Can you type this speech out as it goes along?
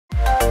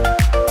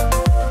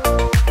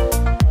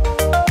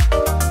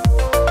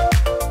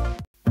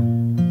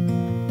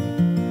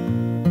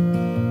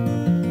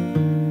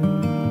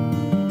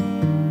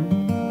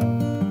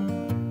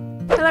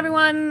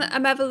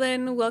I'm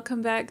Aveline.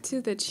 Welcome back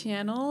to the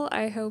channel.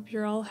 I hope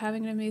you're all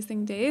having an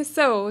amazing day.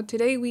 So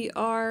today we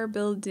are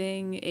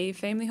building a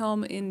family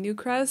home in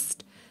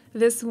Newcrest.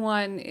 This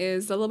one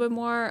is a little bit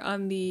more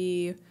on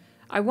the,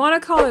 I want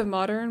to call it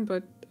modern,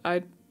 but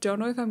I don't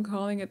know if I'm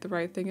calling it the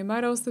right thing. It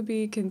might also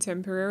be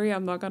contemporary,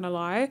 I'm not gonna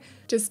lie.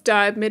 Just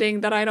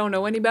admitting that I don't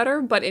know any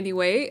better, but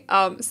anyway,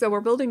 so we're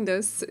building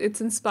this.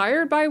 It's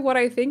inspired by what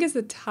I think is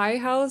a Thai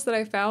house that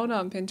I found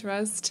on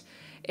Pinterest.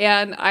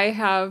 And I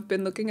have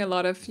been looking a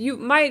lot of, you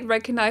might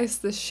recognize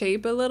the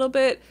shape a little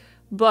bit,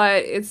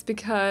 but it's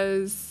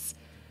because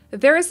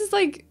there is this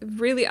like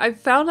really, I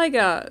found like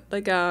a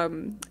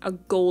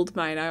gold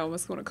mine, I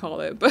almost want to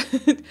call it,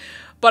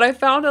 but I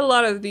found a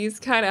lot of these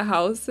kind of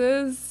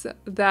houses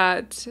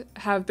that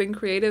have been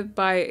created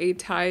by a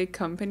Thai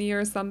company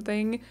or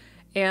something,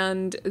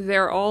 and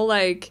they're all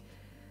like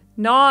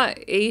not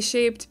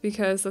A-shaped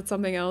because that's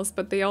something else,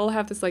 but they all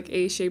have this like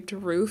A-shaped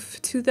roof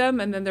to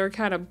them, and then they're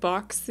kind of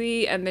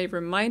boxy and they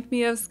remind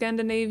me of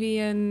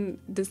Scandinavian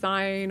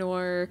design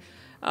or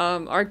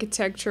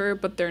architecture,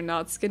 but they're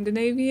not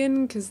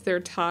Scandinavian because they're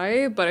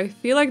Thai, but I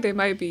feel like they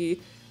might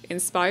be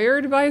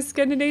inspired by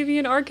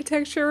Scandinavian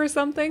architecture or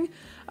something.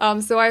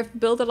 So I've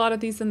built a lot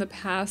of these in the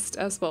past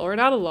as well, or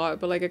not a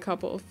lot, but like a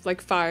couple,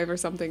 like 5 or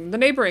something. The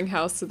neighboring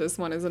house to this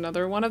one is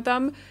another one of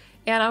them.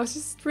 And I was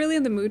just really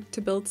in the mood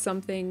to build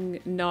something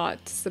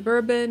not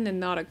suburban and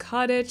not a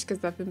cottage,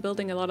 because I've been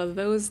building a lot of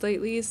those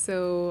lately.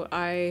 So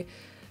I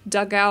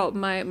dug out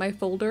my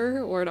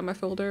folder, or not my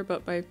folder,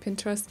 but my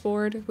Pinterest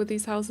board with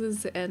these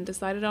houses and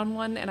decided on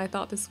one. And I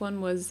thought this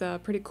one was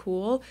pretty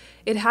cool.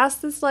 It has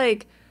this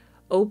like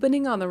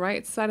opening on the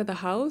right side of the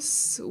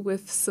house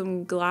with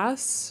some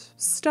glass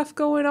stuff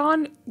going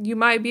on. You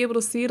might be able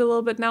to see it a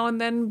little bit now and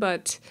then,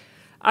 but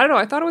I don't know,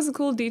 I thought it was a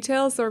cool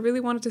detail, so I really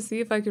wanted to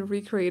see if I could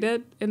recreate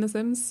it in The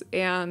Sims,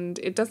 and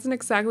it doesn't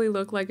exactly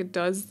look like it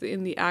does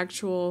in the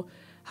actual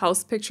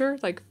house picture,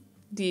 like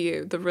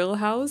the real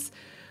house,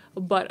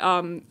 but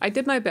I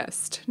did my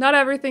best. Not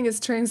everything is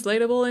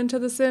translatable into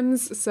The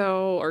Sims,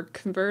 so, or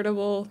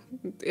convertible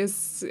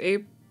is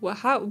a, well,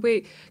 how,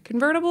 wait,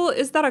 convertible?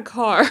 Is that a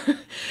car?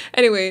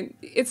 Anyway,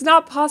 it's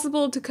not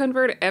possible to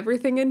convert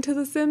everything into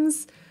The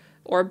Sims,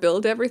 or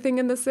build everything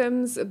in The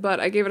Sims, but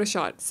I gave it a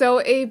shot.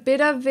 So a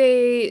bit of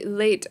a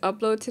late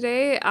upload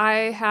today.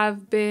 I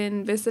have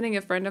been visiting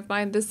a friend of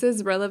mine. This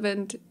is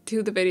relevant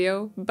to the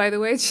video, by the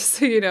way, just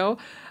so you know.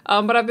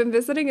 But I've been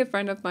visiting a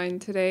friend of mine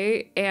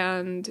today,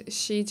 and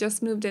she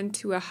just moved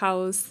into a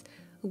house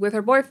with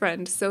her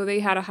boyfriend. So they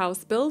had a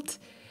house built,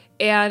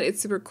 and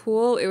it's super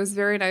cool. It was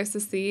very nice to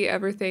see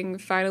everything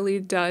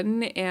finally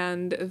done,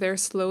 and they're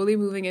slowly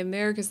moving in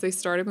there because they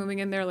started moving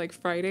in there like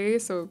Friday,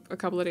 so a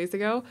couple of days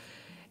ago.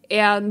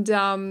 And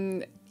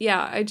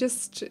yeah,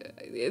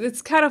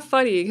 it's kind of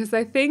funny because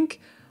I think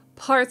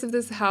parts of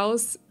this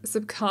house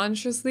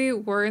subconsciously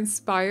were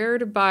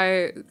inspired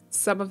by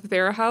some of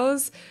their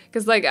house.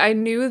 Because like I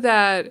knew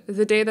that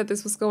the day that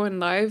this was going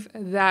live,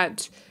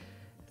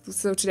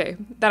 today,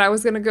 that I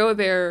was going to go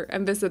there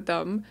and visit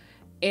them.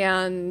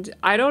 And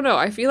I don't know,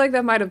 I feel like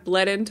that might have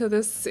bled into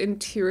this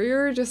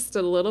interior just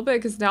a little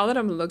bit, because now that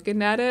I'm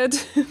looking at it,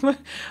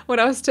 when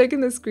I was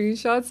taking the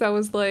screenshots, I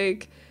was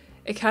like,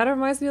 it kind of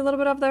reminds me a little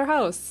bit of their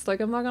house, like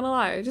I'm not gonna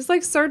lie. Just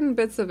like certain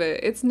bits of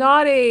it. It's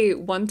not a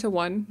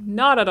one-to-one,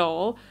 not at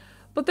all,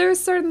 but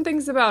there's certain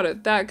things about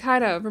it that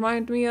kind of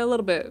remind me a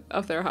little bit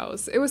of their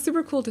house. It was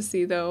super cool to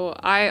see though.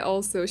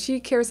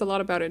 She cares a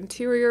lot about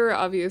interior,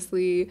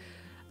 obviously.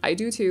 I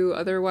do too,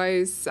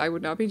 otherwise I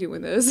would not be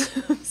doing this.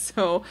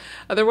 So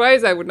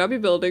otherwise I would not be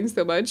building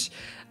so much.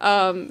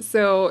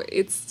 So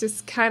it's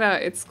just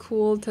it's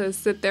cool to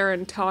sit there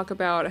and talk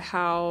about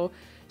how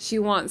she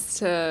wants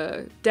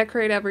to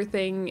decorate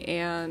everything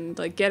and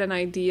like get an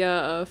idea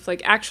of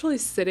like actually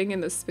sitting in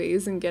the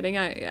space and getting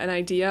an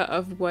idea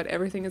of what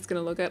everything is going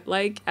to look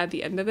like at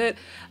the end of it.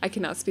 I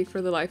cannot speak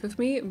for the life of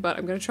me, but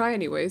I'm going to try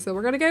anyway. So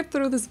we're going to get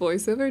through this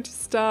voiceover.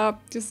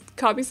 Just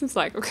cut me some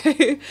slack,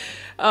 okay?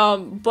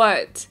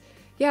 But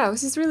yeah, it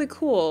was just really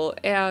cool.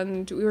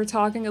 And we were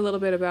talking a little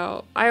bit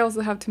about, I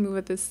also have to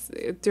move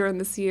during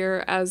this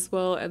year as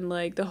well, and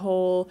like the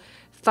whole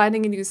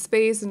finding a new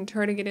space and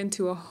turning it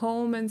into a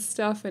home and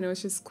stuff, and it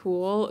was just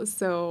cool.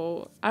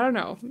 So I don't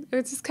know,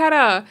 it's just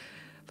but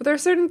there are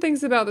certain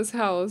things about this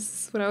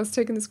house when I was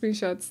taking the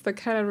screenshots that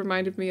kind of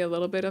reminded me a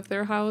little bit of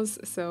their house.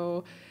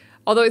 So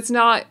although it's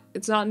not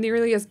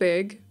nearly as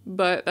big,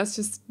 but that's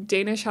just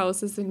Danish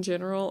houses in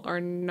general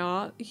are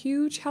not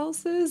huge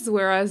houses,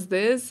 whereas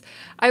this,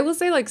 I will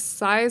say like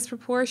size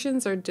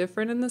proportions are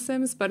different in The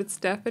Sims, but it's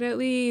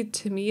definitely,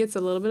 to me, it's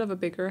a little bit of a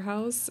bigger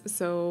house.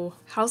 So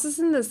houses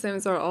in The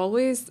Sims are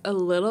always a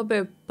little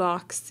bit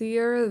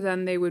boxier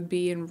than they would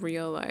be in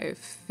real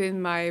life,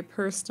 in my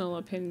personal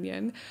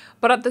opinion.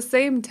 But at the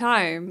same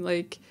time,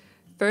 like,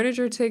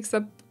 furniture takes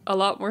up a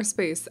lot more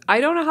space.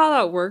 I don't know how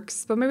that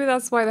works, but maybe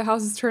that's why the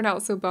houses turn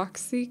out so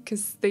boxy,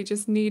 because they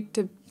just need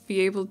to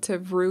be able to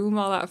room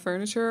all that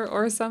furniture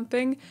or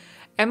something.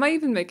 Am I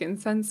even making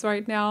sense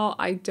right now?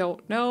 I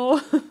don't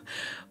know.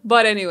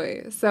 But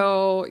anyway,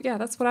 so yeah,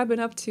 that's what I've been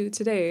up to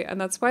today.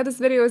 And that's why this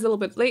video is a little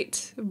bit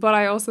late. But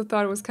I also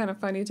thought it was kind of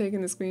funny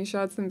taking the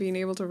screenshots and being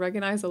able to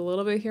recognize a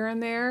little bit here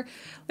and there.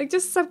 Like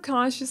just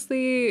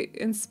subconsciously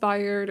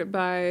inspired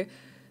by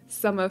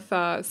some of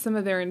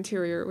their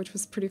interior, which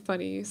was pretty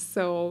funny.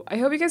 So I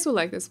hope you guys will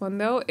like this one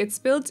though. It's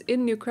built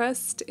in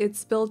Newcrest.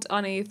 It's built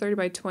on a 30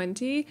 by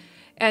 20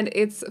 and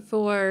it's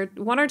for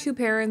 1 or 2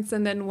 parents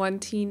and then 1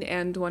 teen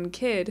and 1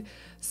 kid.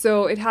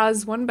 So it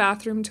has 1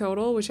 bathroom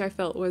total, which I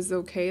felt was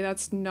okay.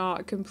 That's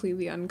not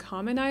completely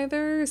uncommon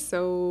either.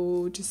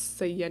 So just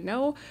so you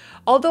know.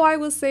 Although I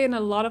will say in a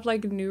lot of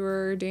like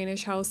newer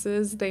Danish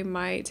houses, they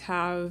might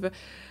have,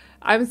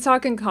 I'm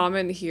talking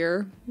common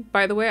here.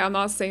 By the way, I'm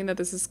not saying that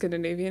this is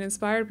Scandinavian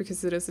inspired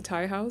because it is a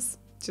Thai house.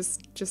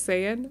 Just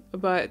saying.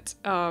 But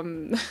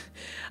I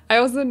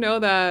also know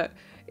that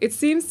it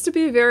seems to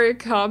be very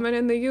common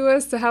in the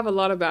US to have a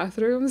lot of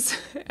bathrooms,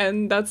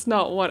 and that's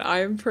not what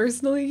I'm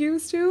personally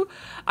used to.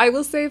 I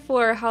will say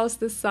for a house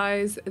this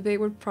size, they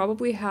would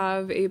probably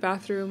have a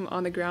bathroom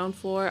on the ground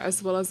floor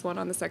as well as one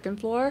on the second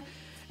floor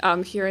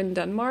here in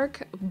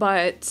Denmark,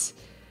 but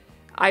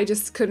I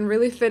just couldn't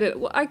really fit it.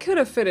 Well, I could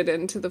have fit it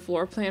into the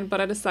floor plan, but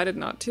I decided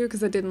not to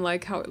because I didn't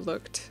like how it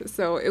looked.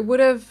 So it would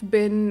have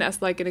been as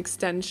like an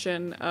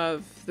extension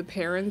of the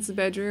parents'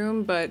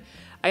 bedroom, but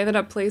I ended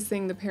up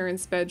placing the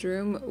parents'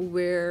 bedroom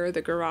where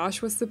the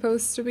garage was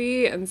supposed to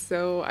be, and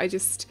so I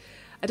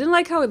didn't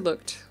like how it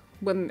looked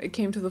when it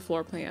came to the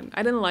floor plan.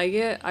 I didn't like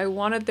it. I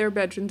wanted their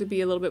bedroom to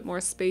be a little bit more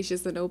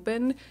spacious and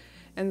open,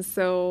 and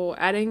so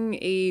adding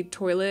a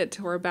toilet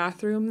or a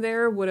bathroom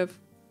there would have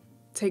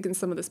taken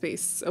some of the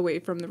space away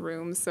from the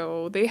room.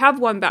 So they have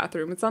 1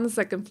 bathroom. It's on the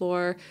second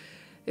floor.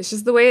 It's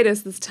just the way it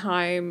is this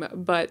time,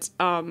 but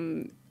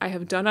I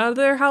have done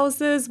other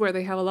houses where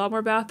they have a lot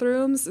more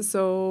bathrooms,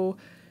 so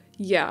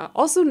yeah.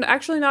 Also,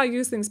 actually not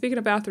using, speaking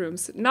of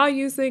bathrooms, not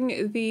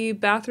using the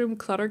bathroom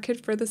clutter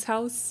kit for this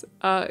house,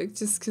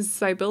 just because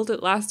I built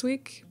it last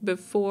week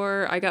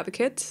before I got the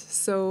kit,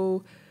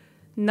 so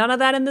none of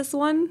that in this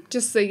one.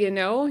 Just so you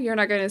know, you're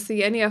not going to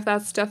see any of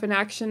that stuff in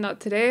action,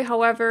 not today.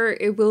 However,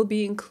 it will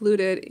be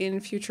included in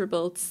future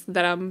builds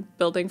that I'm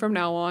building from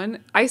now on.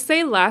 I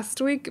say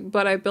last week,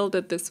 but I built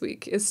it this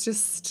week. It's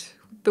just,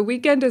 the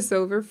weekend is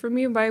over for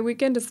me. My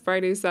weekend is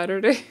Friday,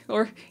 Saturday,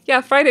 or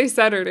yeah, Friday,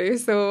 Saturday.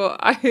 So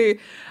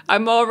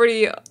I'm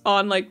already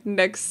on like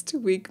next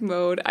week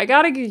mode. I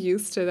gotta get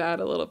used to that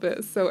a little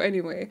bit. So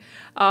anyway,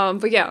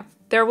 but yeah,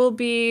 there will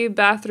be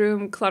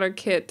bathroom clutter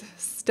kit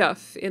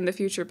stuff in the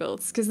future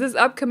builds because this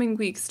upcoming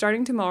week,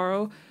 starting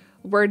tomorrow,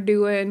 we're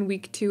doing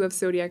week 2 of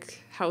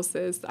Zodiac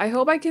houses. I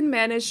hope I can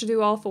manage to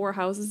do all 4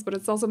 houses, but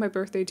it's also my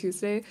birthday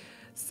Tuesday,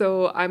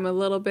 so I'm a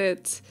little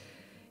bit,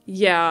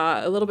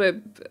 yeah, a little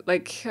bit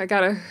like I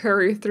gotta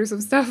hurry through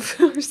some stuff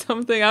or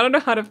something. I don't know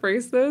how to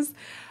phrase this.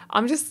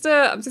 I'm just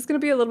gonna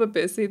be a little bit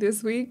busy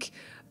this week,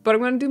 but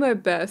I'm gonna do my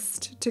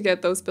best to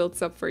get those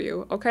builds up for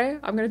you, okay?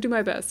 I'm gonna do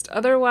my best.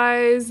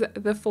 Otherwise,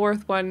 the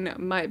 4th one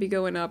might be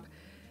going up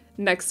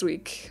next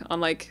week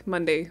on like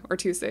Monday or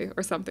Tuesday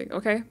or something,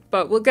 okay?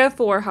 But we'll get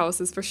 4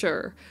 houses for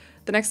sure.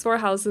 The next 4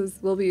 houses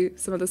will be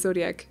some of the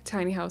Zodiac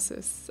tiny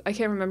houses. I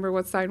can't remember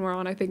what sign we're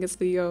on. I think it's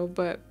Leo,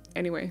 but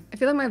anyway. I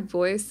feel like my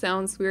voice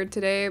sounds weird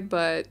today,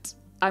 but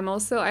I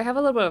have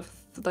a little bit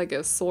of like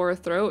a sore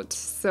throat,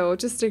 so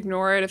just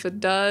ignore it if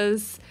it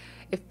does.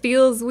 It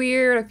feels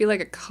weird. I feel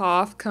like a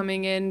cough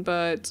coming in,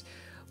 but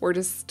we're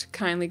just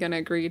kindly gonna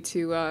agree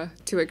to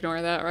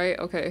ignore that, right?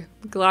 Okay,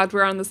 glad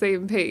we're on the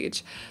same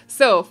page.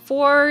 So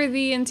for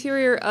the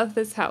interior of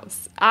this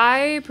house,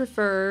 I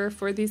prefer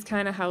for these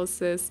kind of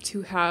houses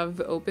to have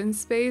open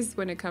space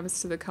when it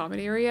comes to the common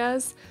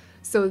areas.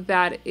 So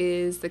that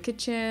is the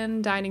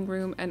kitchen, dining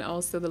room, and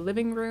also the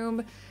living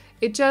room.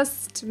 It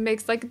just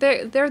makes, like,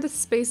 they're the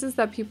spaces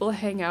that people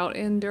hang out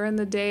in during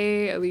the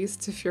day, at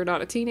least if you're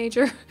not a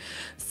teenager.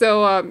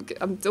 So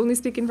I'm only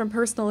speaking from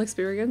personal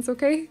experience,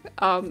 okay?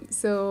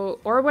 So,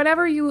 or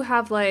whenever you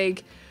have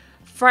like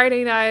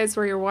Friday nights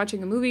where you're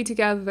watching a movie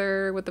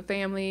together with the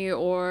family,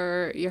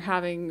 or you're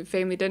having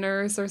family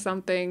dinners or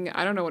something.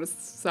 I don't know what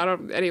it's,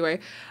 anyway.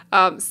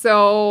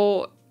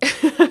 So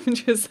I'm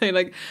just saying,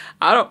 like,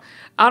 I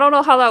don't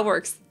know how that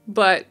works,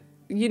 but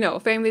you know,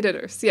 family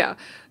dinners, yeah.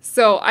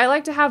 So I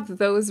like to have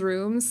those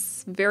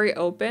rooms very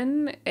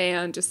open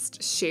and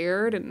just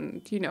shared,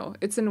 and you know,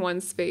 it's in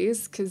one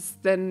space because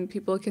then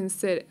people can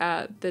sit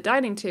at the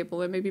dining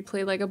table and maybe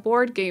play like a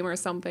board game or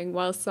something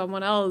while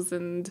someone else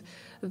and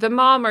the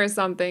mom or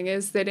something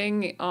is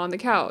sitting on the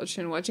couch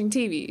and watching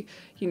TV.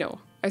 You know,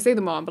 I say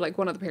the mom, but like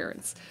one of the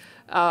parents.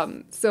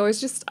 So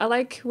it's just, I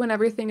like when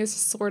everything is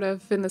sort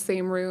of in the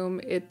same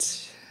room.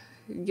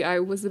 I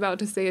was about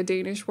to say a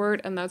Danish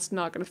word and that's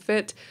not gonna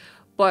fit.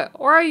 But,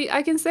 or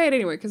I can say it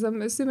anyway, because I'm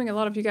assuming a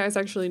lot of you guys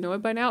actually know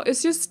it by now.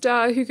 It's just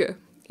hygge,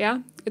 yeah?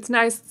 It's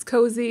nice, it's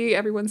cozy,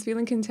 everyone's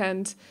feeling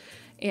content,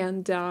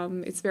 and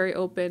it's very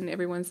open.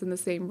 Everyone's in the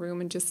same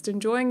room and just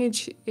enjoying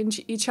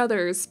each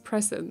other's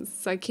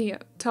presence. I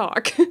can't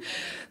talk.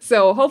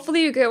 So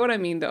hopefully you get what I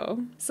mean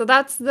though. So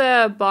that's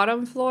the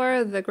bottom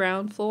floor, the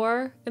ground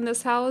floor in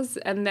this house,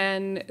 and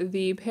then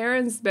the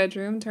parents'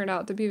 bedroom turned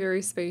out to be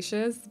very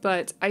spacious,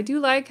 but I do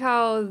like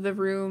how the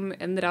room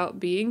ended up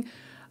being.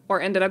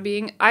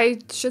 I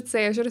should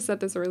have said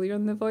this earlier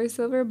in the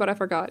voiceover, but I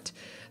forgot.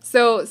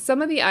 So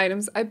some of the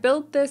items, I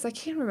built this, I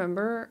can't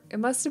remember, it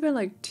must have been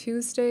like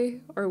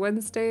Tuesday or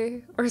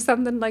Wednesday or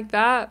something like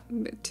that.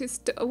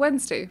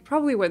 Wednesday,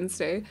 probably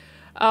Wednesday.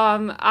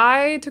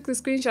 I took the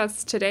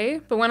screenshots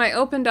today, but when I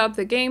opened up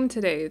the game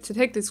today to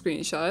take the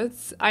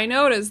screenshots, I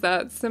noticed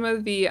that some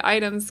of the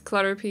items,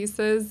 clutter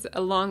pieces,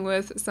 along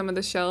with some of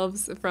the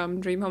shelves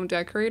from Dream Home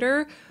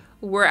Decorator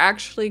were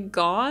actually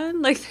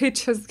gone. Like they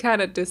just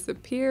kind of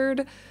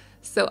disappeared.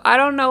 So I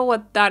don't know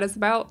what that is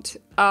about.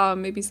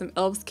 Maybe some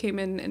elves came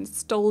in and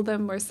stole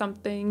them or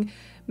something.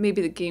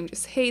 Maybe the game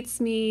just hates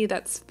me.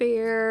 That's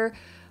fair.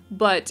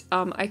 But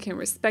I can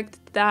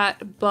respect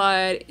that.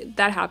 But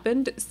that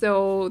happened.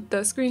 So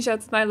the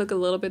screenshots might look a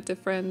little bit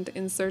different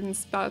in certain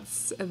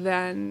spots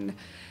than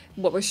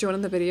what was shown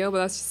in the video, but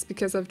that's just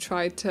because I've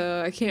tried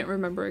to, I can't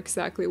remember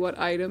exactly what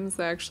items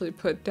I actually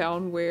put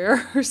down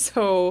where.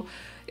 So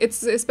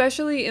it's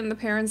especially in the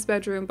parents'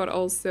 bedroom, but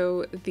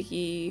also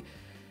the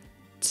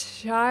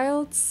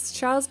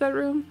child's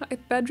bedroom,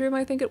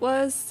 I think it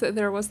was.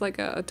 There was like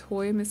a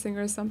toy missing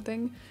or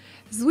something.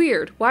 It's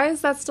weird. Why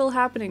is that still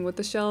happening with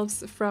the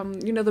shelves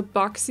from, you know, the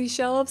boxy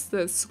shelves,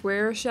 the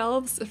square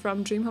shelves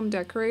from Dream Home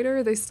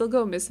Decorator? They still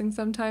go missing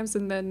sometimes,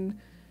 and then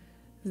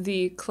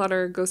the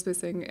clutter goes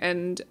missing.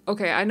 And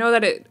okay, I know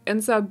that it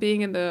ends up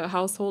being in the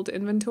household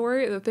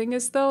inventory. The thing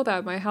is though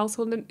that my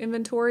household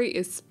inventory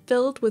is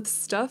filled with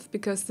stuff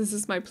because this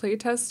is my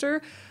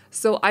playtester,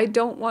 so I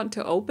don't want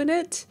to open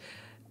it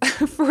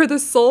for the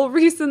sole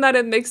reason that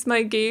it makes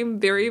my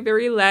game very,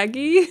 very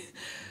laggy.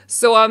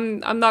 So I'm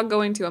not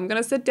going to. I'm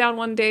gonna sit down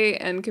one day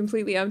and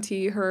completely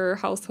empty her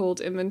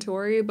household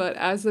inventory, but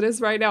as it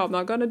is right now, I'm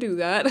not gonna do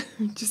that,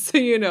 just so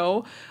you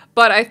know.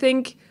 But I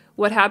think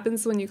what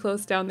happens when you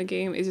close down the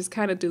game is just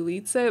kind of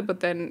deletes it,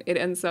 but then it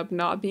ends up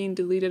not being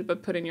deleted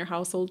but put in your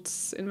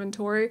household's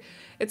inventory.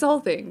 It's a whole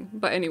thing.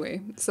 But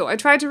anyway, so I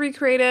tried to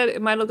recreate it.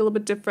 It might look a little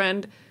bit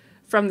different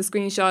from the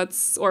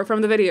screenshots or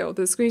from the video.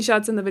 The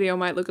screenshots in the video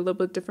might look a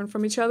little bit different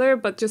from each other,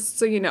 but just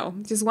so you know,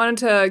 just wanted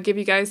to give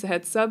you guys a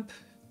heads up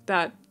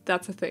that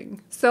that's a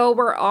thing. So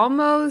we're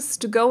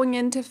almost going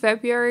into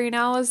February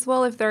now as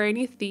well. If there are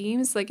any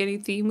themes, like any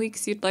theme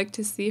weeks you'd like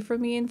to see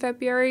from me in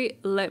February,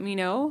 let me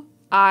know.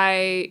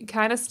 I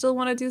kind of still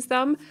want to do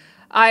some.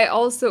 I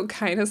also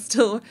kind of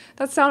still,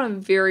 that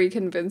sounded very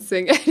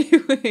convincing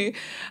anyway.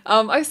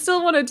 I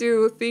still want to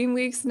do theme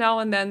weeks now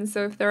and then,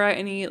 so if there are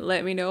any,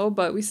 let me know,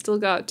 but we still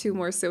got 2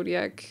 more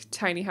Zodiac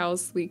tiny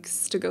house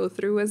weeks to go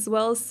through as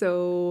well,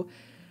 so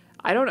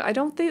I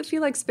don't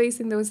feel like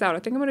spacing those out. I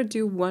think I'm going to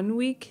do 1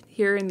 week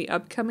here in the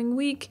upcoming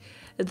week,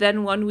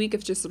 then 1 week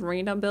of just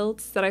random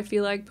builds that I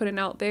feel like putting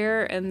out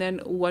there, and then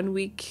 1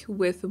 week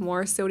with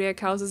more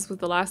Zodiac houses with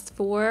the last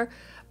 4.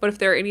 But if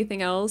there are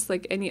anything else,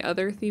 like any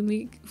other theme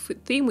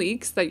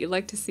weeks that you'd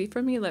like to see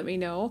from me, let me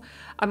know.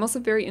 I'm also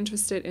very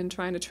interested in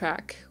trying to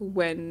track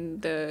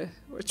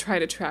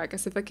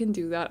as if I can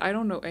do that. I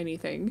don't know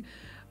anything.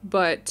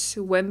 But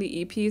when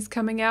the EP is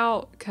coming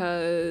out,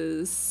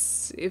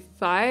 because if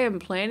I am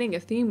planning a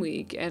theme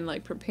week and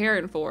like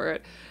preparing for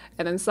it,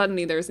 and then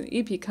suddenly there's an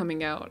EP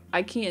coming out,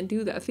 I can't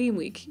do that theme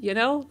week, you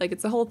know? Like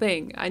it's a whole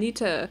thing. I need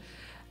to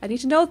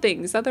know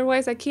things,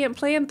 otherwise I can't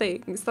plan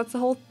things. That's a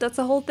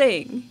whole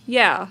thing.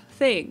 Yeah,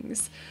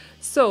 things.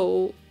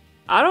 So,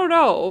 I don't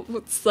know.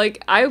 It's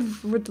like, I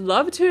would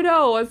love to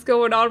know what's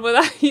going on with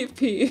that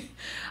EP.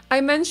 I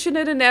mention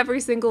it in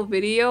every single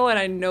video, and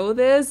I know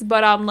this,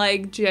 but I'm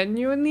like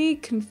genuinely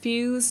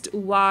confused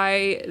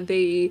why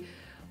they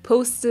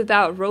posted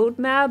that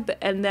roadmap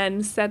and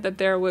then said that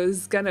there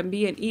was gonna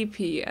be an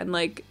EP, and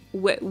like,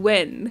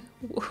 when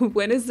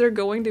is there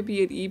going to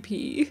be an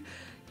EP?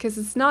 Because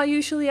it's not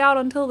usually out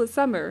until the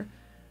summer,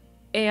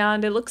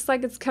 and it looks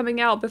like it's coming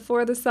out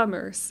before the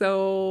summer,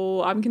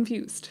 so I'm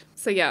confused.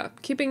 So yeah,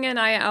 keeping an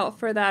eye out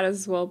for that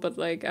as well, but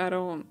like I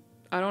don't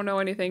know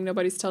anything,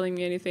 nobody's telling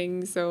me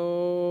anything,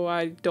 so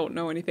I don't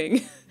know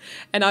anything.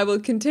 And I will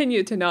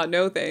continue to not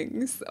know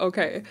things.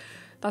 Okay.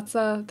 That's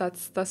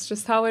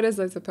just how it is,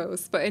 I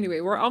suppose. But anyway,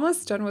 we're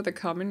almost done with the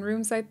common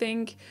rooms, I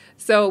think.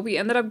 So we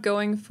ended up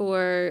going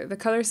for, the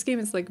color scheme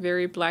is like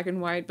very black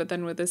and white, but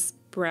then with this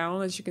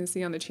brown, as you can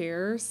see on the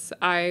chairs,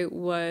 I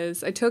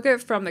took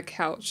it from the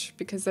couch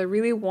because I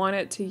really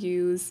wanted to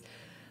use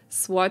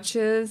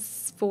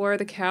swatches for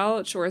the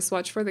couch, or a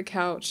swatch for the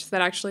couch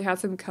that actually had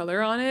some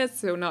color on it,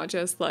 so not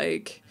just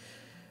like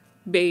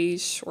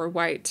beige or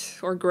white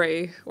or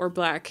gray or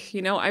black,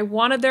 you know. I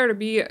wanted there to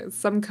be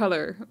some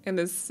color in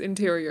this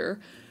interior,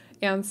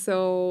 and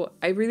so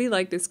I really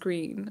like this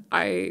green.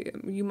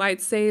 You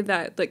might say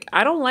that like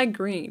I don't like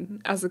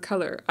green as a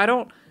color.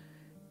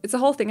 it's a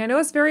whole thing. I know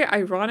it's very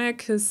ironic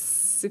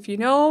because if you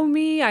know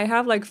me, I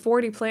have like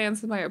 40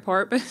 plants in my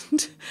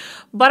apartment,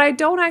 but I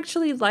don't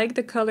actually like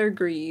the color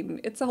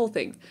green. It's a whole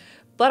thing.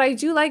 But I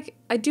do like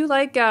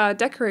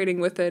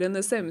decorating with it in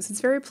The Sims. It's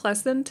very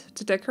pleasant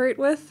to decorate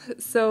with,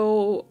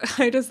 so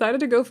I decided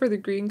to go for the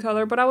green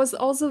color, but I was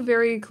also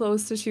very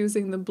close to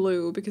choosing the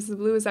blue because the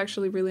blue is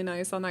actually really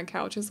nice on that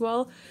couch as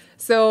well.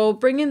 So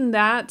bringing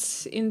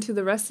that into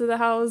the rest of the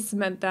house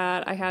meant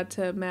that I had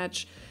to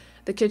match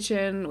the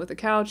kitchen with the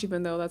couch,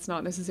 even though that's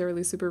not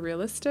necessarily super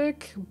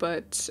realistic,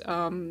 but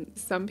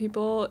some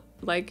people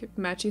like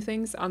matchy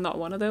things. I'm not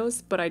one of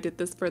those, but I did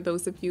this for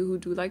those of you who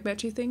do like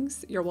matchy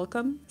things. You're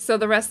welcome. So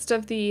the rest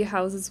of the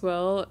house as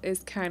well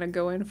is kind of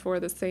going for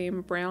the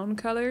same brown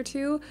color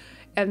too,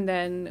 and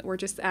then we're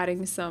just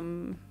adding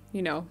some,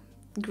 you know,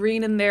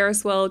 green in there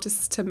as well,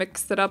 just to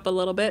mix it up a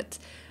little bit,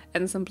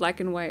 and some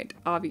black and white,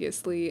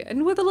 obviously,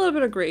 and with a little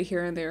bit of gray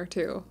here and there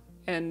too.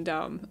 And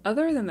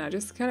other than that,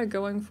 just kind of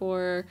going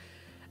for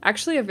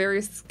actually a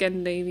very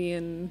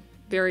Scandinavian,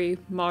 very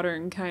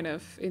modern kind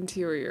of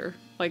interior,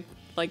 like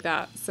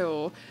that.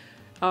 So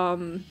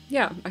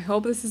yeah, I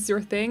hope this is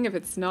your thing. If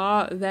it's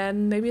not,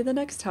 then maybe the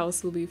next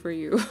house will be for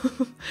you.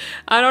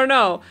 I don't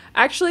know.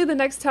 Actually, the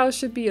next house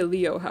should be a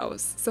Leo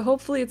house. So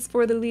hopefully it's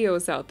for the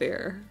Leos out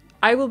there.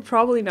 I will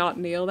probably not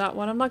nail that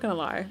one, I'm not gonna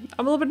lie.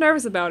 I'm a little bit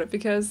nervous about it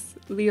because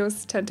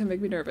Leos tend to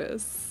make me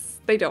nervous.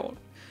 They don't.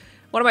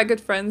 One of my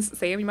good friends,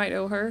 Sam, you might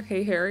know her,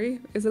 Hey Harry,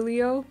 is a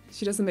Leo.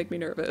 She doesn't make me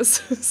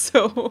nervous.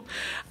 So,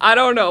 I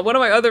don't know. One of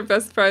my other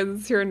best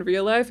friends here in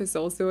real life is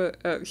also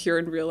here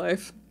in real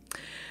life.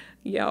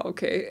 Yeah,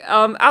 okay.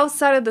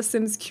 Outside of the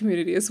Sims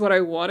community is what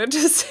I wanted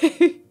to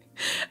say.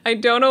 I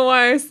don't know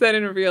why I said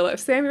in real life.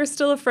 Sam, you're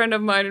still a friend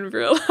of mine in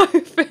real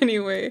life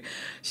anyway.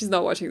 She's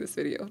not watching this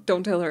video.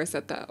 Don't tell her I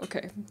said that,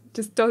 okay?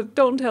 Just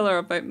don't tell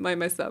her I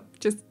mess up.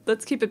 Just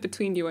let's keep it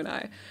between you and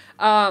I.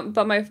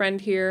 But my friend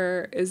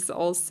here is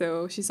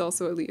also, she's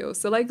also a Leo.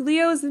 So like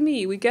Leos and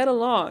me, we get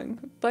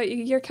along. But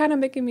you're kind of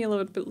making me a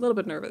little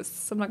bit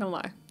nervous. I'm not gonna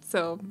lie.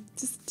 So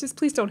just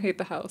please don't hate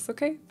the house,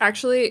 okay?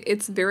 Actually,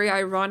 it's very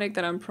ironic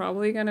that I'm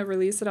probably gonna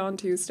release it on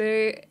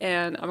Tuesday,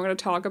 and I'm gonna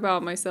talk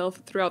about myself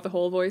throughout the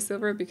whole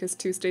voiceover because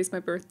Tuesday's my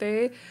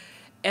birthday,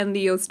 and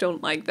Leos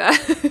don't like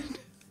that.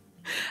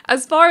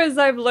 As far as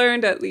I've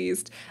learned, at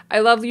least. I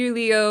love you,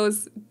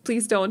 Leos.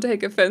 Please don't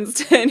take offense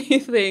to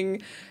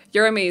anything.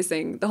 You're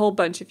amazing. The whole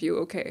bunch of you,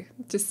 okay?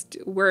 Just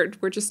we're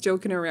just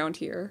joking around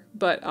here.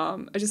 But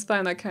I just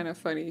find that kind of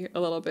funny a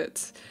little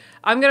bit.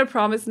 I'm gonna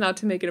promise not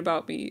to make it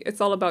about me.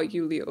 It's all about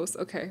you, Leos,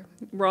 okay?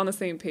 We're on the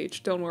same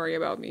page. Don't worry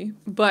about me.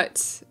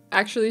 But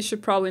actually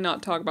should probably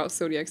not talk about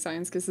zodiac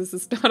signs because this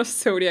is not a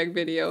zodiac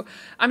video.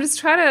 I'm just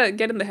trying to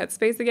get in the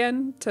headspace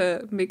again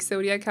to make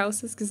zodiac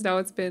houses because now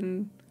it's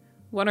been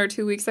 1 or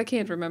 2 weeks, I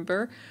can't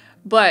remember.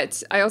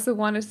 But I also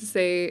wanted to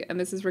say, and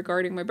this is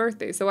regarding my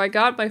birthday. So I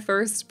got my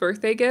first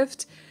birthday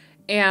gift,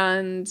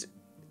 and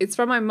it's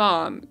from my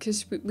mom,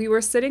 because we were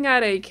sitting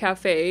at a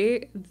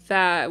cafe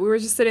that we were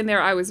just sitting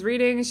there. I was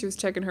reading, she was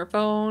checking her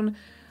phone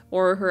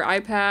or her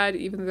iPad,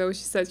 even though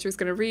she said she was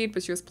going to read,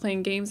 but she was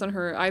playing games on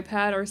her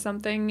iPad or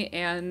something.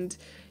 And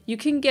you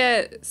can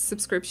get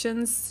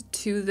subscriptions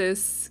to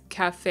this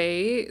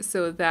cafe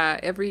so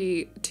that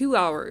every 2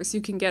 hours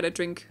you can get a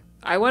drink.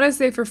 I want to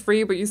say for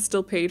free, but you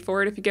still paid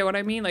for it, if you get what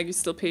I mean. Like, you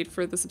still paid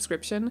for the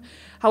subscription.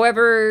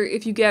 However,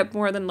 if you get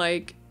more than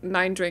like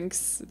 9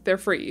 drinks, they're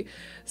free.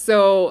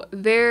 So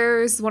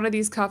there's one of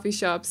these coffee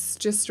shops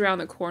just around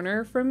the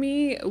corner from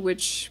me,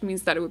 which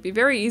means that it would be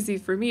very easy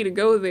for me to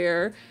go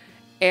there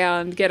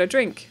and get a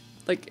drink.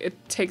 Like,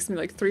 it takes me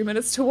like 3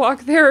 minutes to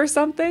walk there or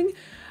something.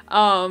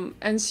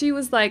 And she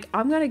was like,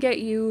 I'm gonna get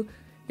you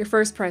your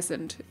first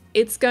present.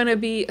 It's gonna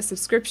be a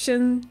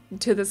subscription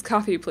to this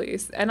coffee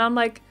place. And I'm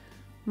like,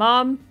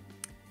 Mom,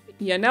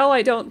 you know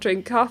I don't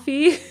drink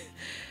coffee.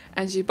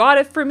 And she bought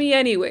it for me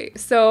anyway.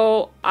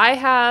 So I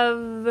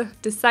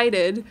have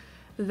decided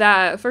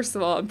that, first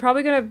of all, I'm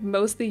probably going to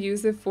mostly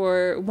use it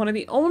for one of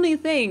the only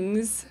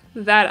things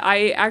that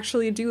I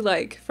actually do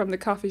like from the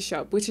coffee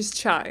shop, which is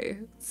chai.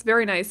 It's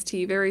very nice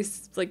tea, very,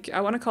 like,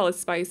 I want to call it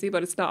spicy,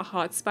 but it's not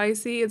hot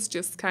spicy. It's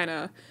just kind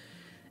of,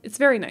 it's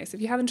very nice. If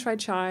you haven't tried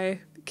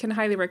chai, can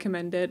highly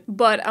recommend it.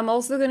 But I'm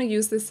also going to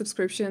use this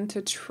subscription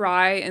to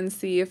try and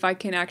see if I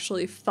can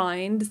actually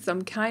find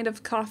some kind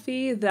of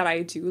coffee that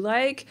I do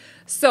like.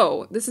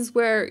 So this is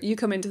where you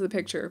come into the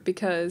picture,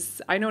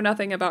 because I know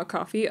nothing about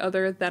coffee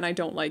other than I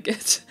don't like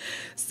it.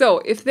 So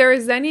if there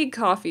is any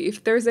coffee,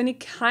 if there's any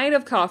kind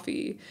of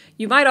coffee,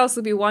 you might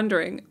also be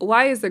wondering,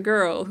 why is a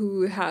girl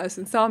who has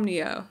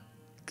insomnia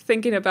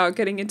thinking about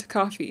getting into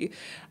coffee?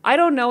 I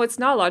don't know, it's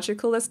not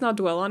logical, let's not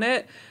dwell on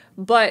it.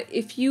 But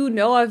if you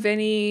know of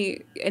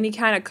any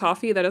kind of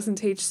coffee that doesn't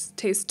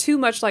taste too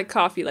much like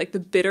coffee, like the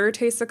bitter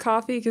taste of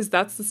coffee, because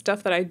that's the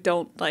stuff that I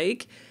don't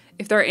like.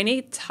 If there are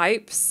any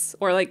types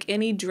or like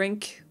any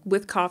drink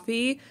with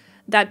coffee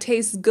that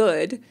tastes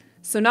good,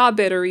 so not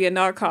bittery and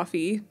not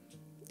coffee,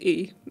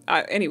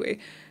 anyway,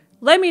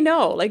 let me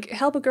know, like,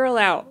 help a girl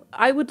out.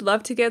 I would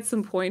love to get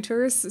some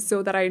pointers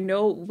so that I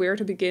know where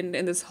to begin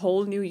in this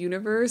whole new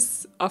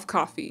universe of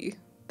coffee.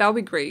 That would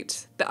be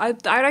great.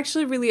 I'd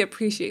actually really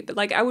appreciate that.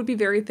 Like, I would be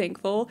very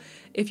thankful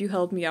if you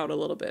helped me out a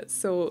little bit.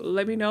 So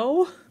let me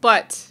know.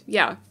 But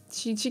yeah,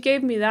 she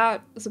gave me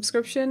that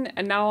subscription,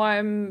 and now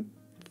I'm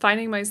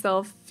finding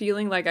myself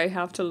feeling like I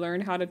have to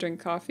learn how to drink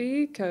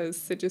coffee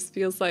because it just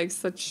feels like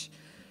such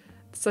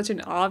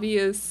an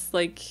obvious,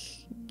 like,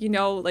 you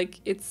know, like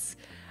it's,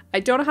 I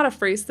don't know how to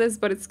phrase this,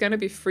 but it's gonna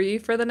be free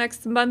for the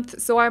next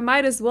month, so I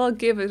might as well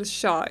give it a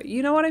shot.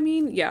 You know what I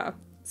mean? Yeah.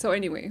 So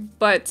anyway,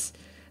 but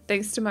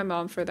thanks to my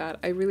mom for that.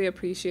 I really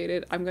appreciate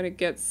it. I'm gonna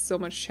get so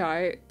much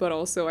chai, but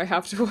also I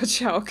have to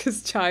watch out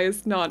because chai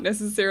is not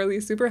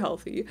necessarily super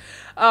healthy.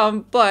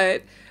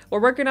 But we're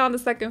working on the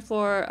second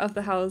floor of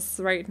the house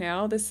right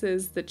now. This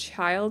is the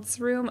child's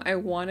room. I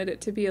wanted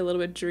it to be a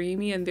little bit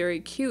dreamy and very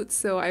cute,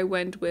 so I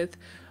went with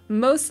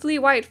mostly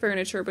white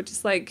furniture, but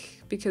just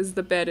like because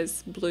the bed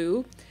is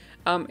blue.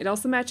 It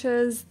also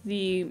matches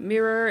the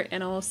mirror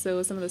and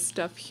also some of the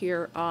stuff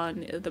here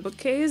on the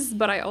bookcase,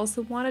 but I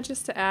also wanted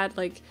just to add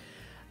like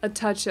a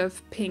touch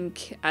of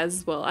pink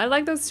as well. I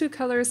like those two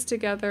colors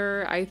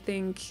together. I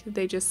think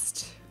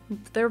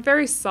they're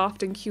very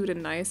soft and cute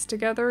and nice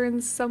together in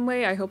some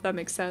way. I hope that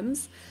makes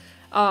sense.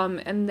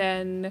 And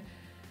then,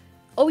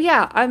 oh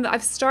yeah,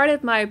 I've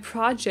started my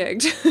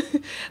project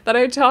that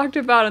I talked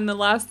about in the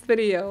last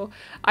video.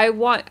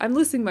 I'm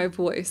losing my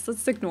voice.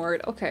 Let's ignore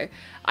it. Okay.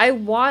 I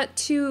want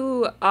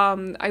to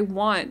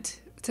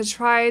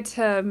try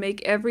to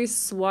make every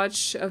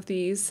swatch of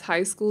these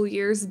high school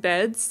years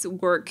beds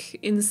work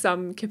in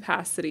some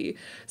capacity.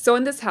 So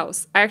in this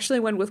house, I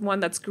actually went with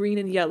one that's green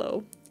and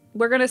yellow.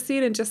 We're gonna see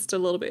it in just a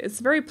little bit. It's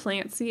very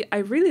plantsy. I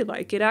really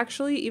like it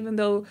actually, even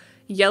though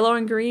yellow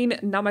and green,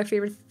 not my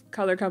favorite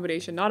color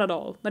combination, not at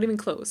all, not even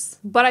close.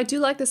 But I do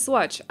like the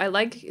swatch. I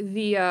like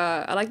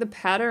the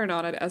pattern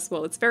on it as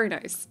well. It's very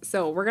nice.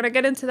 So we're gonna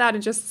get into that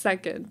in just a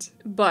second.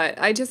 But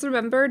I just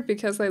remembered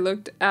because I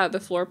looked at the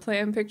floor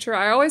plan picture.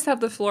 I always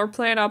have the floor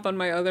plan up on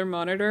my other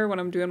monitor when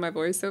I'm doing my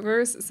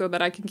voiceovers so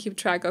that I can keep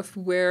track of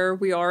where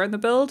we are in the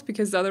build,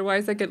 because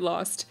otherwise I get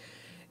lost.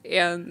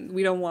 And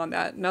we don't want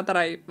that. Not that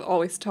I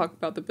always talk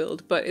about the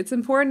build, but it's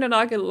important to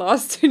not get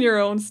lost in your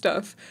own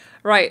stuff.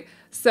 Right.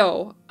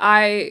 So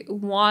I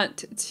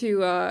want to,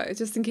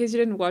 just in case you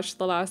didn't watch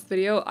the last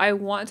video, I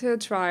want to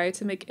try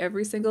to make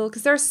every single,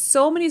 because there are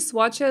so many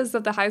swatches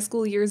of the high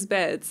school years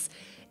beds.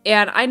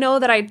 And I know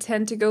that I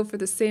tend to go for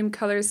the same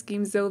color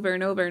schemes over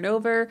and over and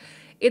over.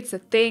 It's a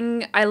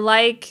thing. I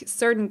like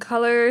certain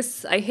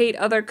colors. I hate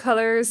other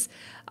colors.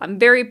 I'm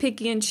very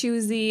picky and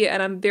choosy,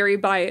 and I'm very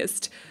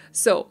biased.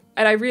 So,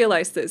 and I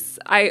realize this.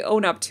 I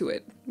own up to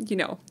it, you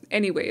know.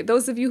 Anyway,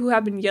 those of you who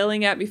have been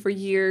yelling at me for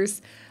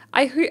years,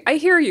 I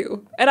hear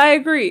you, and I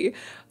agree.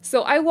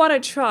 So I want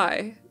to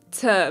try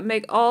to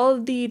make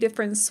all the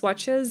different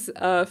swatches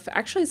of,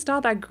 actually it's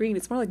not that green,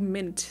 it's more like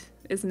mint,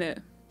 isn't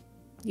it?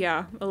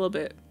 Yeah, a little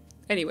bit.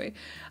 Anyway,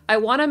 I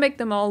want to make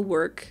them all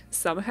work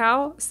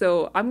somehow,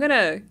 so I'm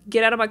gonna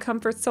get out of my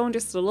comfort zone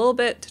just a little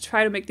bit to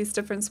try to make these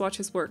different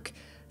swatches work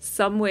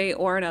some way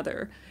or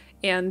another.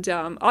 And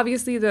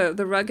obviously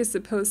the rug is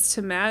supposed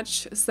to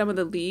match some of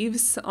the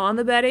leaves on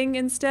the bedding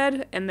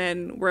instead, and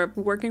then we're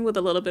working with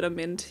a little bit of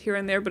mint here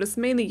and there, but it's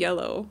mainly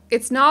yellow.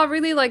 It's not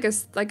really like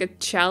a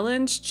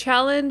challenge,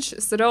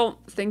 so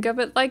don't think of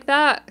it like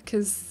that,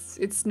 because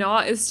it's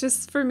not. It's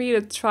just for me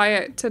to try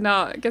it to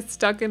not get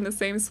stuck in the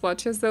same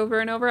swatches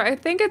over and over. I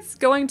think it's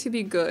going to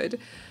be good.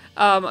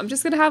 I'm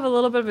just gonna have a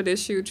little bit of an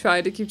issue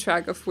trying to keep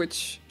track of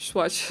which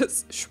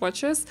swatches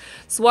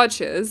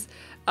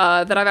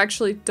that I've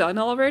actually done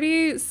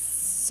already,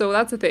 so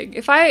that's the thing.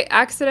 If I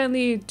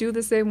accidentally do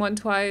the same one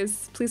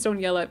twice, please don't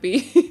yell at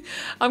me.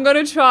 I'm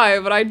gonna try,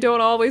 but I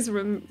don't always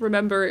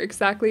remember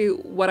exactly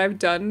what I've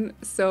done,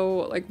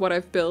 so like what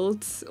I've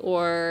built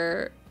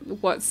or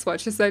what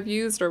swatches I've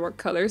used or what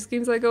color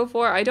schemes I go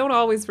for. I don't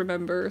always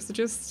remember, so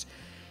just,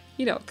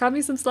 you know, cut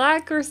me some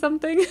slack or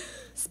something.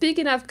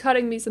 Speaking of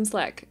cutting me some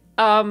slack,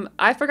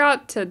 I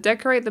forgot to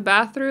decorate the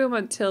bathroom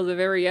until the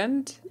very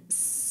end.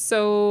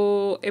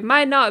 So it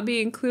might not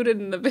be included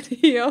in the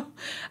video.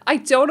 I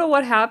don't know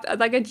what happened.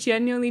 Like, I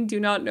genuinely do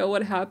not know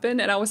what happened.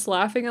 And I was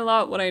laughing a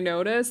lot when I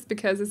noticed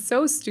because it's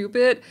so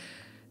stupid.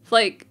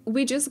 Like,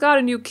 we just got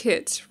a new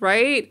kit,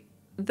 right?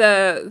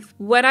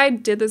 When I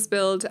did this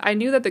build, I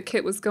knew that the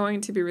kit was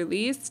going to be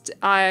released.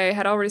 I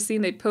had already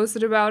seen they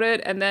posted about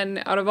it. And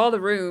then out of all the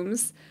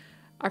rooms,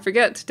 I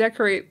forget to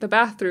decorate the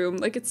bathroom.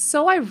 Like, it's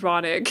so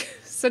ironic.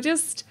 So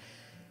just,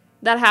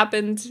 that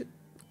happened.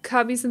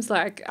 Cut me some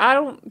slack. I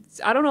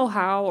don't know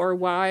how or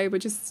why,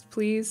 but just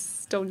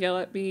please don't yell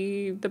at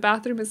me. The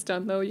bathroom is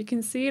done though. You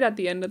can see it at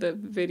the end of the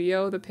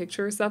video, the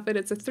pictures of it.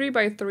 It's a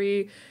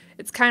 3x3.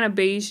 It's kind of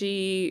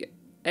beigey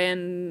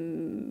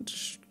and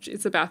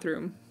it's a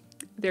bathroom.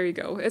 There you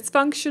go. It's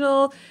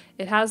functional.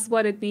 It has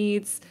what it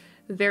needs.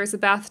 There's a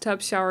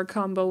bathtub shower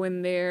combo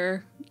in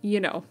there. You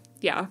know.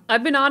 Yeah,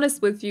 I've been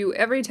honest with you.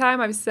 Every time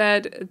I've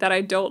said that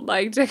I don't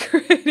like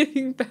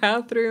decorating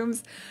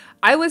bathrooms,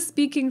 I was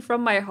speaking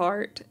from my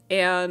heart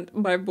and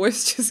my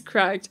voice just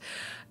cracked.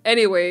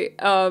 Anyway,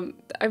 I'm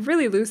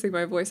really losing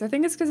my voice. I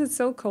think it's because it's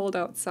so cold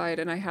outside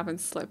and I haven't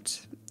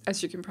slept,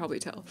 as you can probably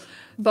tell.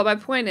 But my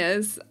point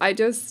is, I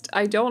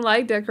don't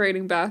like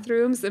decorating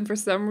bathrooms, and for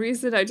some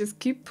reason I just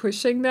keep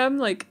pushing them.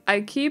 Like,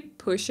 I keep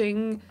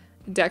pushing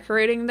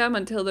decorating them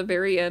until the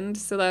very end,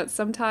 so that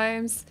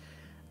sometimes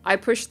I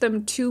push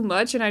them too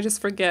much and I just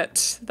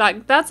forget.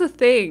 That's a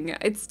thing.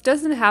 It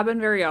doesn't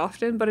happen very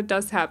often, but it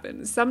does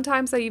happen.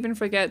 Sometimes I even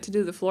forget to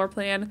do the floor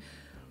plan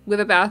with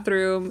a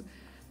bathroom,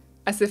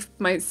 as if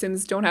my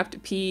Sims don't have to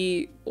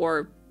pee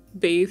or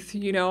bathe,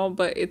 you know,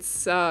 but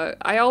it's,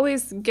 I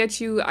always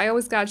got you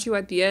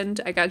at the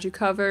end. I got you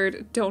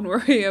covered. Don't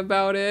worry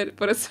about it.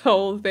 But it's the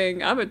whole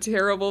thing. I'm a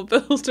terrible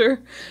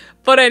builder.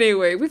 But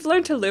anyway, we've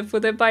learned to live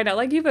with it by now.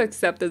 Like, you've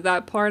accepted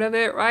that part of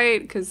it, right?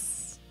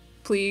 Because,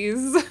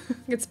 please.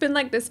 It's been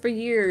like this for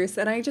years,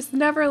 and I just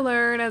never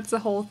learn. It's the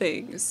whole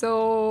thing.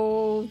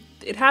 So,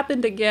 it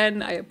happened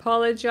again. I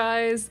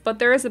apologize. But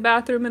there is a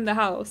bathroom in the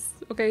house.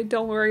 Okay,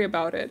 don't worry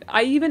about it.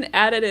 I even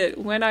added it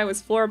when I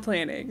was floor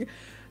planning.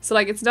 So,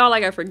 like, it's not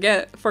like I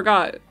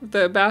forgot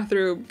the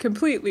bathroom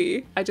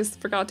completely. I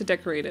just forgot to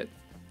decorate it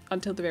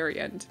until the very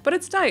end. But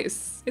it's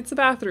nice. It's a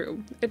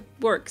bathroom. It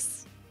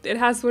works. It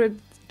has what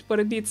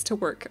it needs to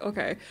work.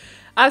 Okay.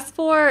 As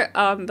for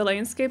the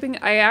landscaping,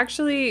 this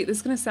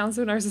is gonna sound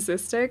so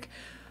narcissistic,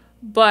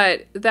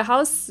 but the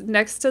house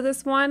next to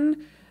this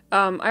one,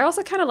 I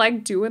also kind of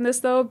like doing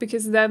this though,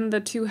 because then the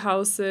two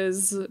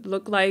houses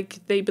look like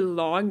they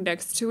belong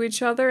next to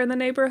each other in the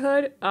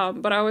neighborhood.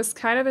 But I was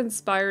kind of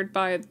inspired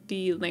by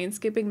the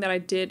landscaping that I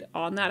did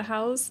on that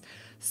house.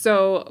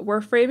 So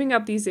we're framing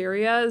up these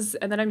areas,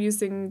 and then I'm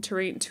using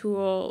terrain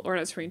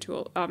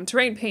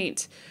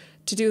paint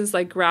to do this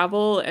like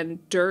gravel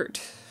and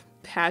dirt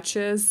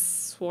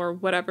patches or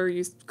whatever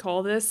you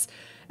call this.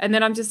 And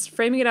then I'm just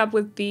framing it up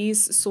with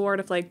these sort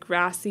of like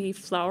grassy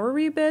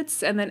flowery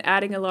bits, and then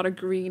adding a lot of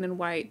green and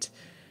white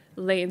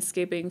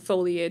landscaping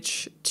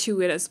foliage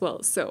to it as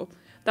well. So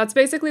that's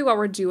basically what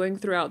we're doing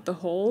throughout the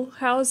whole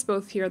house,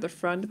 both here at the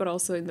front but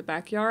also in the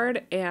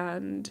backyard,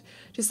 and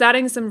just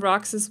adding some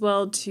rocks as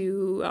well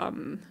to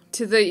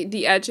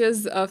the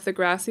edges of the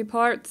grassy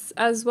parts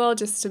as well,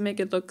 just to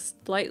make it look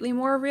slightly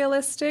more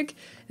realistic.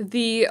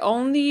 The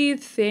only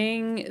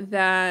thing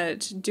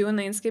that doing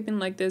landscaping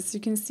like this, you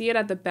can see it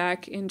at the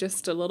back in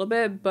just a little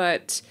bit,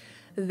 but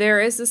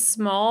there is a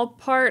small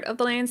part of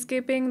the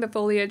landscaping, the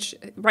foliage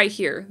right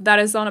here, that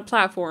is on a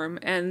platform,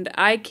 and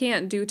I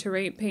can't do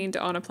terrain paint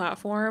on a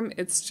platform.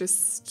 It's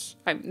just,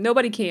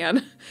 nobody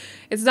can.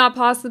 It's not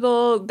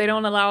possible. They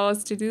don't allow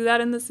us to do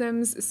that in The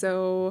Sims,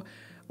 so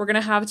we're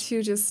gonna have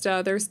to just,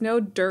 there's no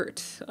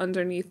dirt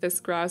underneath this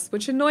grass,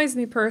 which annoys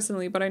me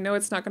personally, but I know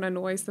it's not gonna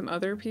annoy some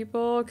other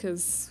people,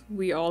 because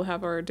we all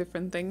have our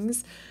different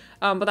things.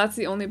 But that's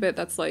the only bit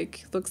that's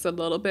like, looks a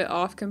little bit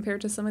off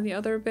compared to some of the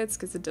other bits,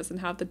 because it doesn't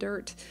have the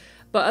dirt.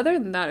 But other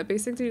than that, it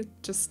basically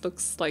just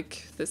looks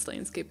like this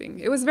landscaping.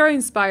 It was very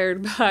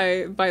inspired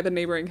by the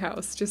neighboring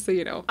house, just so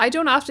you know. I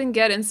don't often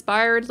get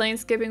inspired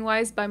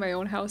landscaping-wise by my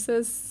own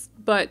houses,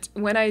 but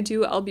when I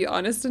do, I'll be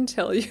honest and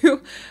tell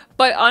you.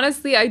 But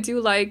honestly, I do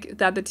like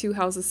that the two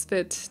houses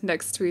fit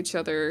next to each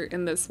other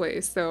in this way.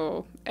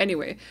 So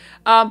anyway,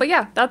 but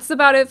yeah, that's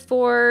about it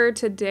for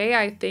today,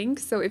 I think.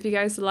 So if you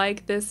guys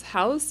like this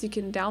house, you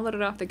can download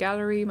it off the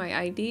gallery. My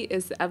ID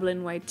is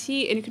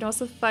AvelineYT, and you can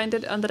also find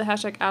it under the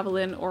hashtag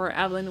Aveline or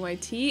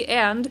AvelineYT.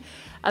 And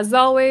as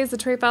always, the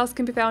trade files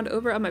can be found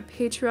over on my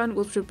Patreon,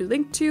 which will be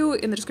linked to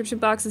in the description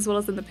box as well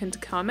as in the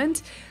pinned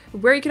comment,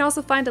 where you can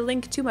also find a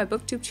link to my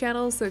booktube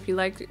channel. So if you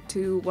like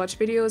to watch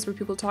videos where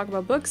people talk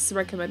about books,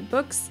 recommend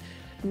books,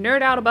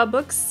 nerd out about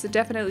books,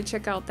 definitely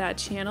check out that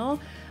channel.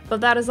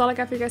 But that is all I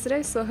got for you guys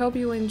today, so I hope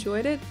you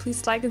enjoyed it.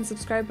 Please like and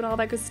subscribe and all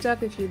that good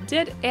stuff if you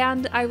did,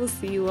 and I will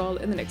see you all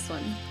in the next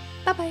one.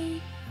 Bye-bye!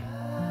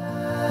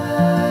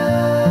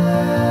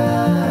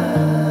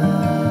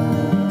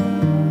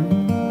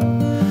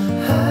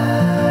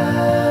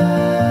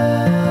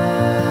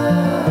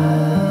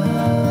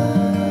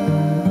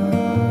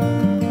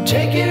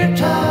 Take your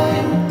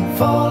time,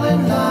 fall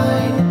in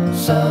line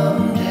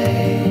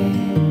someday.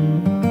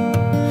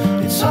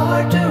 It's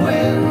hard to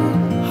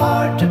win,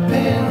 hard to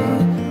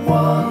pin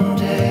one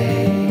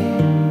day.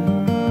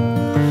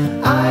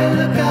 I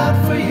look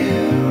out for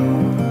you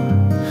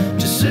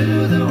to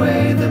soothe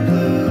away the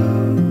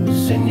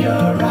blues in your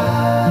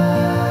eyes.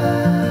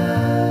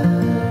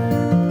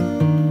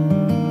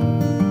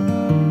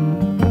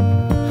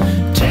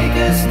 Take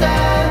a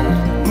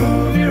stand,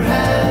 move your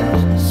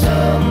hand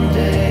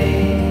someday.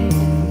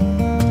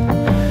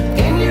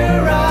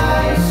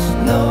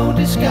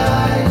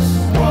 Disguise